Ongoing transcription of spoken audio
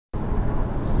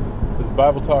It's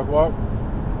Bible Talk Walk.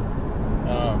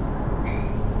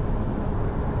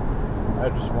 I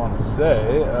just want to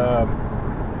say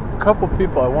a couple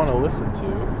people I want to listen to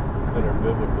that are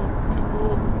biblical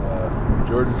people.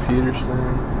 Jordan Peterson.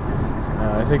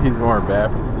 I think he's more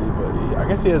Baptist-y, but I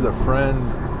guess he has a friend,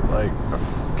 like a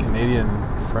Canadian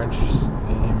French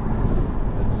name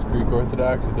that's Greek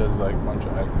Orthodox. He does like a bunch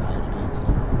of iconography and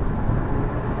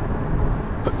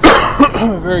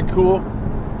stuff. Very cool.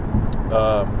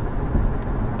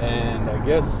 And I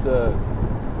guess the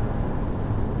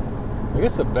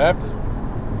Baptist,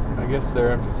 I guess their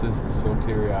emphasis is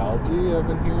soteriology. I've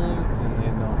been hearing,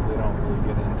 and they don't really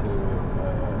get into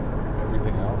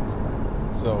everything else.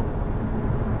 So,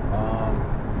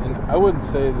 and I wouldn't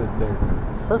say that they're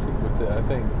perfect with it. I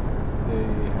think they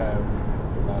have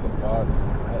a lot of thoughts.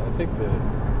 I think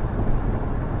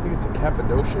it's the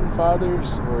Cappadocian Fathers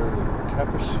or the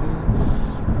Capuchins.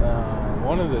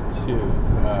 One of the two.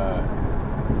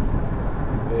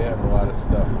 They have a lot of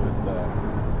stuff with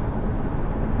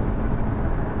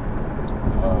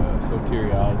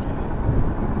soteriology.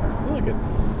 I feel like it's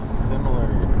a similar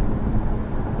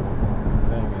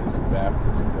thing as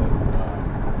Baptist, but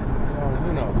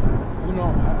who knows? I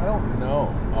don't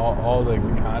know all like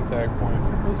the contact points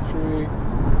of history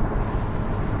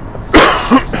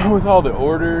with all the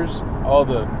orders, all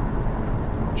the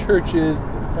churches,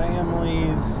 the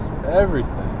families,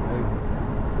 everything.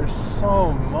 There's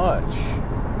so much.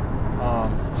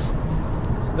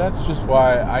 So that's just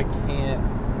why I can't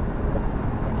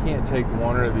take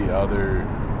one or the other.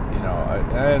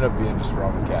 I end up being just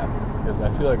Roman Catholic because I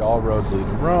feel like all roads lead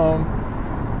to Rome,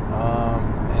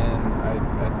 and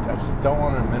I just don't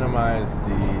want to minimize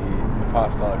the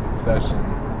apostolic succession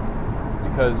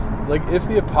because, like, if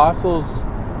the apostles,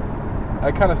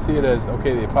 I kind of see it as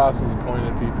okay, the apostles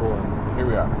appointed people, and here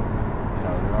we are, the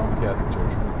Roman Catholic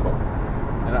Church with the Pope.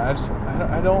 And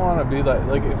I don't want to be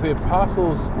like if the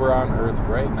apostles were on earth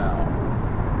right now,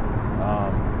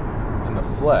 in the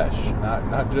flesh,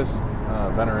 not just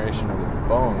veneration of their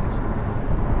bones,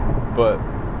 but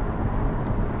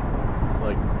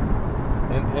like,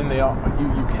 and they all,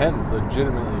 you can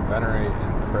legitimately venerate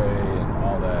and pray and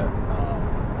all that,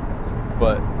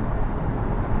 but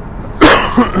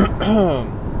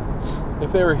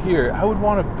if they were here, I would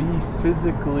want to be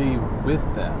physically with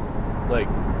them, like.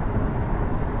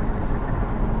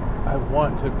 I would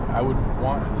want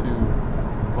to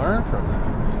learn from them,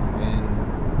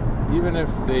 and even if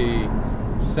they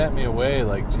sent me away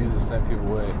like Jesus sent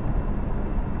people away,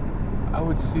 I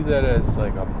would see that as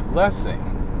like a blessing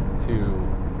to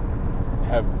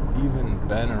have even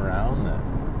been around them,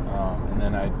 and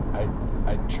then I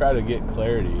try to get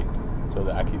clarity so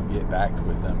that I could get back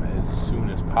with them as soon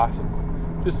as possible,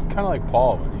 just kind of like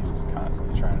Paul when he was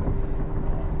constantly trying to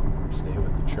stay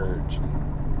with the church and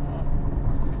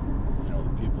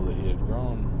people that he had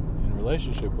grown in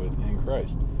relationship with in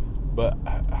Christ. But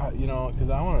because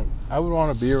I would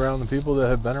want to be around the people that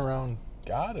have been around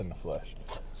God in the flesh,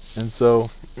 and so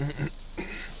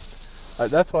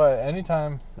that's why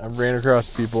anytime I've ran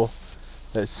across people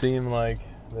that seem like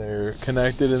they're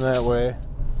connected in that way,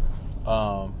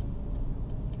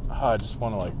 I just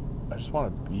want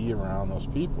to be around those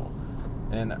people,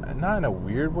 and not in a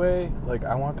weird way. Like,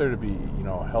 I want there to be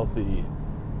healthy.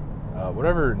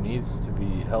 Whatever needs to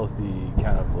be healthy,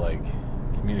 kind of like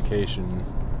communication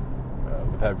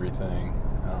with everything.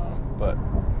 But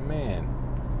man,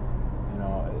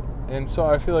 and so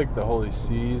I feel like the Holy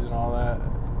Sees and all that.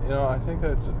 I think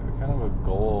that's kind of a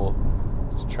goal,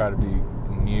 is to try to be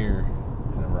near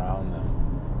and around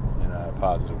them in a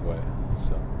positive way.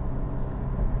 So,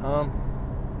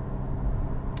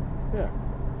 yeah,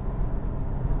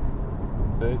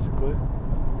 basically,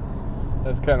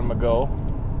 that's kind of my goal.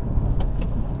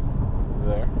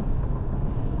 There.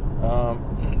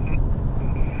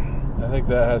 I think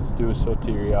that has to do with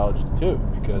soteriology too,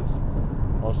 because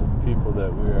most of the people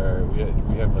that we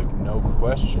have like no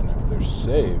question if they're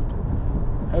saved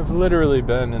have literally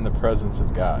been in the presence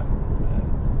of God,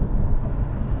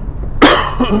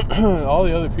 and all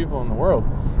the other people in the world,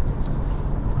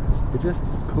 it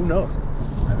just, who knows?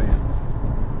 I mean,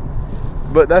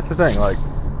 but that's the thing, like,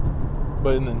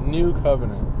 but in the new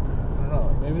covenant, I don't know,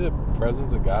 maybe the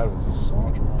presence of God was just so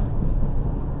much more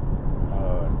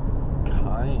kind.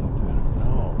 I don't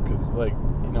know, because but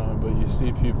you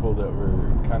see people that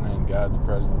were kind of in God's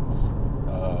presence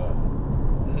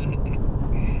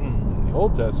in the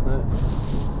Old Testament,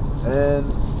 and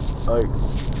like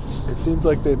it seems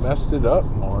like they messed it up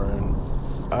more. And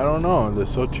I don't know, the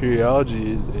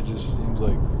soteriology, it just seems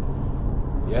like,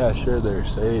 yeah, sure, they're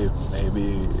saved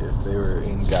maybe if they were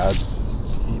in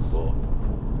God's people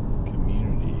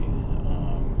community.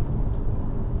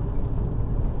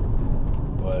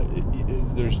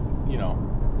 there's,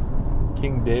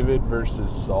 King David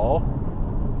versus Saul,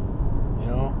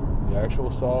 the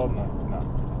actual Saul, not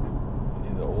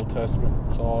the Old Testament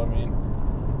Saul, I mean.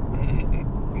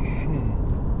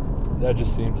 That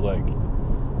just seems like,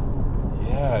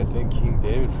 yeah, I think King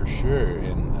David for sure,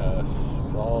 and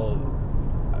Saul,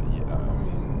 yeah, I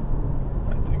mean,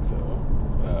 I think so,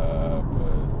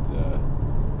 but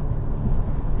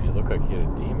it looked like he had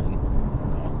a demon. I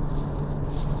don't know.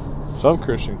 Some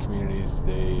Christian communities,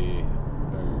 they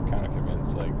are kind of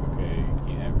convinced, like,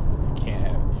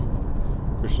 okay,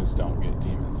 Christians don't get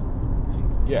demons.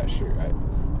 And yeah, sure,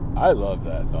 I love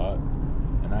that thought,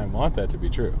 and I want that to be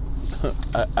true.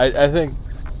 I think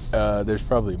there's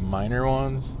probably minor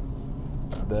ones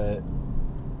that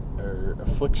are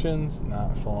afflictions,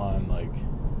 not full on like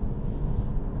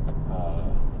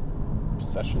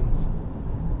obsessions,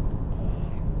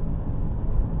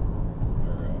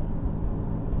 or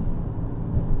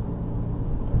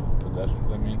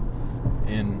possessions. I mean,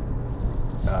 in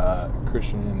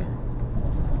Christian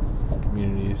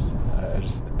communities,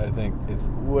 I think it's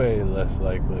way less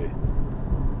likely.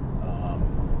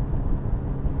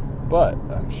 But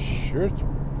I'm sure it's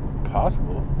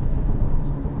possible.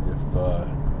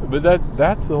 But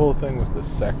that's the whole thing with the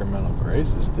sacramental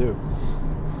graces too.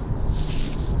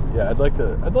 Yeah, I'd like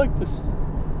to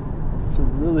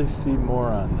really see more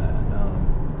on that,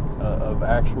 of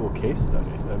actual case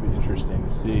studies. That'd be interesting to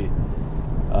see.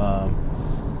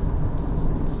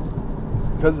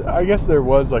 Because I guess there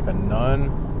was like a nun.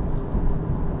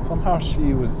 Somehow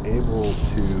she was able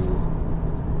to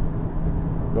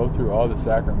go through all the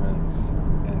sacraments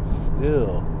and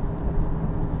still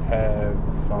have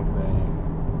something,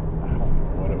 I don't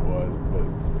know what it was, but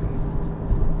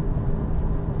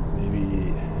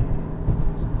maybe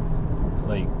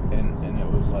like, and it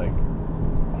was like,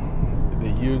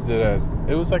 they used it as,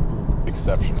 it was like the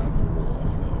exception, not the rule, I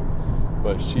feel like.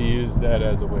 But she used that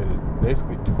as a way to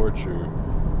basically torture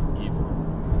evil.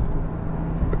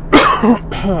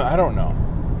 I don't know.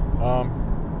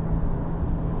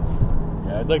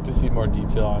 I'd like to see more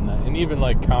detail on that, and even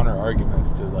like counter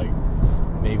arguments to like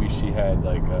maybe she had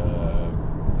like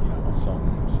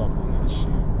something that she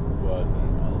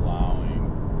wasn't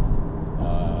allowing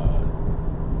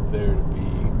there to be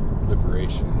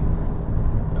liberation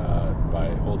by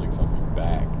holding something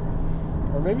back,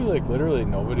 or maybe like literally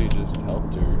nobody just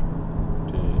helped her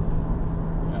to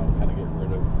kind of get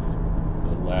rid of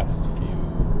the last few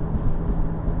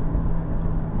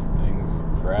things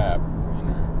of crap in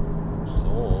her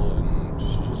soul, and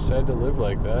she just had to live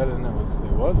like that, and it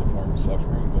was a form of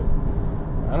suffering. But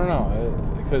I don't know,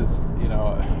 because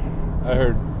I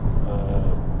heard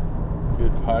a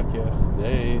good podcast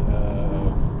today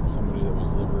of somebody that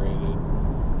was liberated,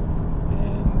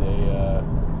 and they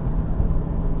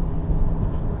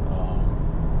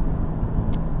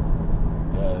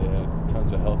they had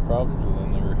tons of health problems, and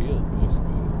then they were healed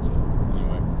basically. So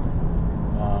anyway,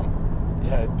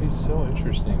 it'd be so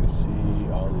interesting to see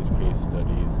all these case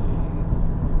studies, and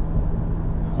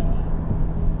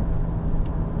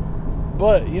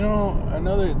but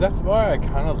that's why I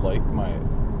kind of like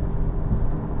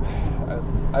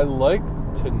I like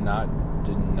to not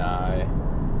deny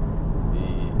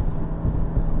the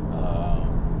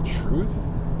truth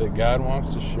that God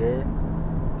wants to share,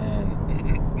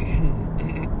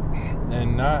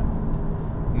 and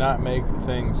not make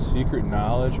things secret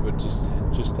knowledge, but just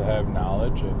to have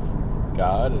knowledge of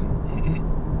God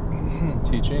and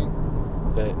teaching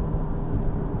that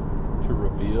to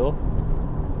reveal,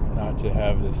 not to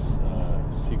have this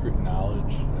secret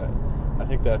knowledge. I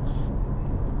think that's,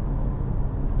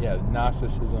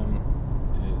 Gnosticism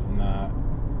is not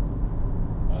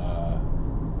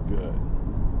good.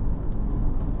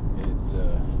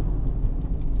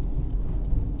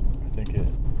 I think it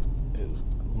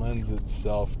lends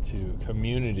itself to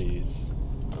communities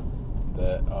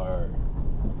that are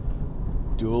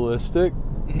dualistic,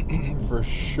 for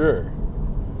sure.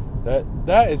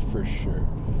 That is for sure.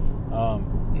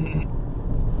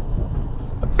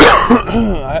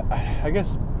 I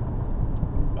guess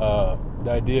the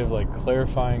idea of like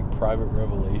clarifying private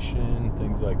revelation,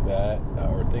 things like that,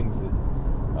 or things that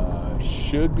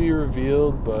should be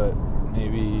revealed, but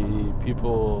maybe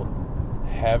people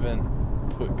haven't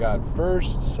put God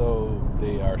first, so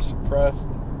they are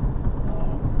suppressed.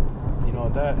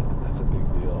 That's a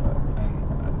big deal,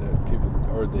 and that people,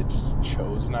 or they just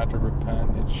chose not to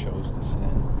repent, they chose to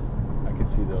sin. I can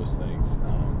see those things,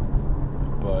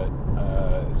 but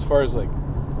as far as like,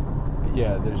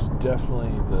 there's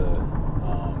definitely the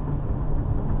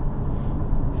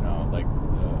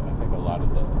I think a lot of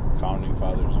the founding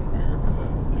fathers in America,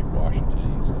 like Washington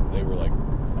and stuff, they were like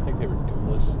I think they were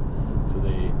dualists, so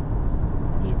they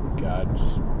believed God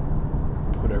just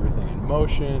put everything in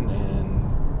motion,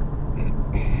 and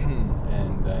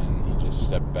then he just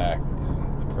stepped back,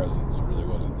 and the presence really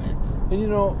wasn't there.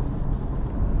 And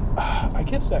I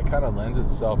guess that kind of lends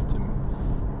itself to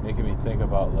making me think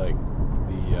about like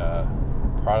the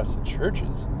Protestant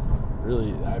churches.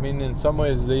 Really, I mean, in some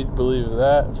ways they believe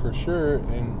that for sure,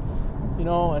 and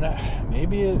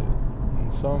maybe it in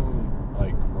some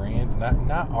like grand,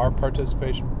 not our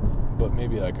participation, but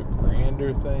maybe like a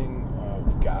grander thing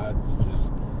of God's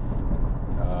just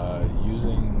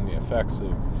using the effects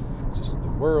of just the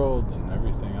world and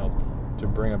everything else to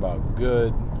bring about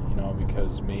good,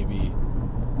 because maybe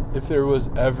if there was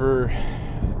ever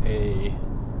a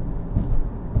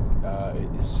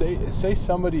say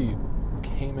somebody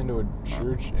came into a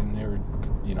church and they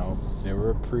were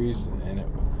a priest and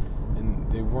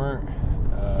they weren't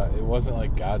it wasn't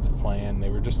like God's plan. They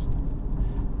were just,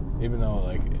 even though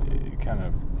like it kind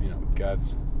of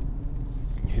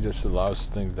he just allows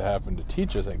things to happen to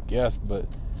teach us, I guess, but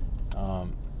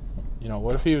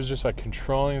what if he was just like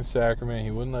controlling the sacrament? He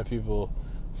wouldn't let people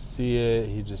see it.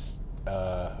 He just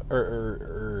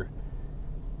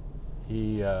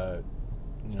he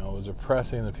was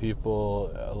oppressing the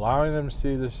people, allowing them to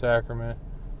see the sacrament,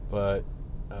 but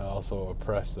also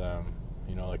oppress them.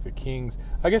 Like the kings.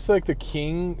 I guess like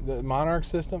the monarch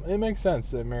system. It makes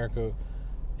sense that America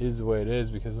is the way it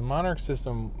is, because the monarch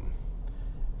system,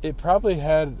 it probably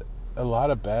had a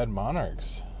lot of bad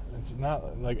monarchs. It's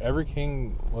not like every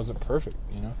king wasn't perfect,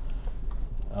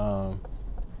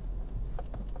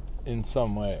 in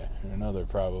some way or another,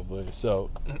 probably.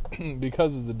 So,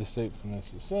 because of the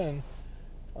deceitfulness of sin,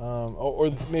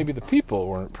 or maybe the people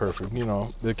weren't perfect.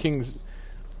 The kings,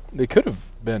 they could have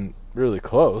been really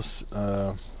close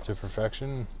to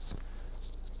perfection,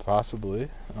 possibly.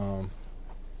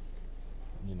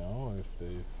 If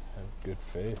they have good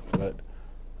faith, but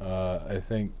I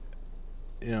think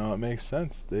it makes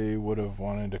sense. They would have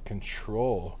wanted to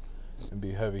control and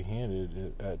be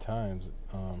heavy-handed at times,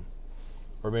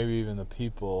 or maybe even the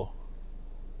people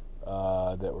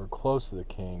that were close to the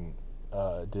king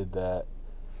did that,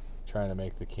 trying to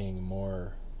make the king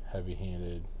more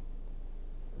heavy-handed.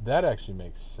 That actually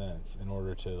makes sense in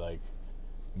order to like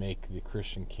make the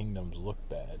Christian kingdoms look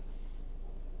bad,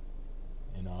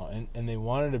 and they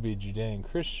wanted to be Judean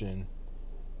Christian.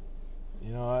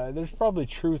 There's probably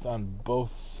truth on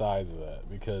both sides of that,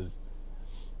 because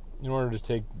in order to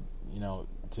take,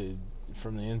 to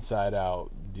from the inside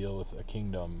out deal with a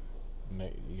kingdom,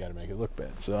 you got to make it look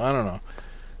bad. So I don't know.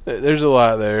 There's a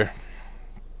lot there.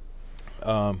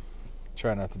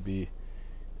 Try not to be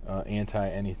anti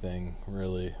anything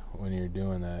really when you're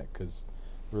doing that, because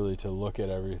really to look at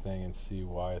everything and see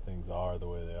why things are the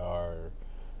way they are, or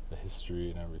the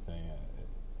history and everything.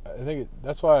 I think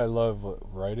that's why I love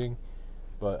writing.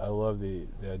 But I love the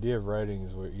idea of writing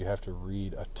is where you have to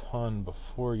read a ton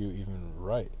before you even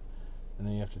write. And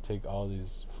then you have to take all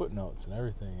these footnotes and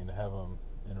everything and have them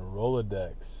in a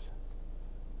Rolodex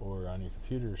or on your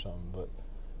computer or something. But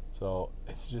so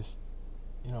it's just,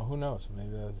 who knows?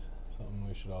 Maybe that's something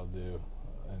we should all do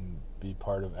and be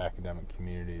part of academic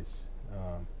communities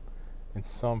in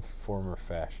some form or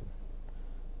fashion,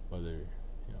 whether,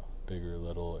 big or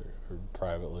little or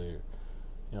privately,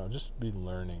 or, just be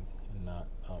learning and not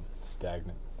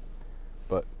stagnant.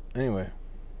 But anyway,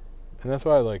 and that's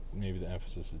why I like maybe the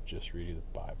emphasis of just reading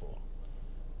the Bible,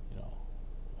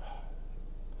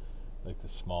 like the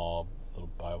small little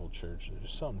Bible church.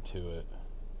 There's something to it.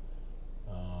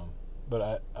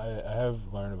 But I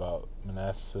have learned about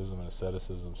monasticism and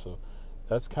asceticism, so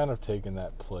that's kind of taken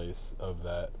that place of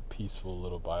that peaceful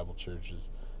little Bible church, is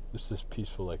just this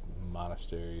peaceful like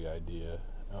monastery idea,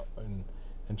 and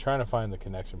trying to find the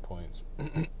connection points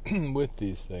with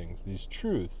these things, these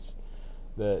truths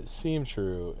that seem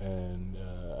true, and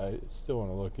I still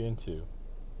want to look into.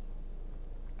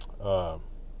 But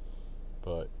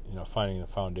finding the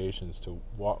foundations to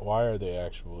why are they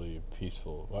actually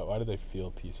peaceful? Why do they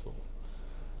feel peaceful?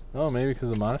 Oh, maybe because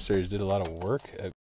the monasteries did a lot of work at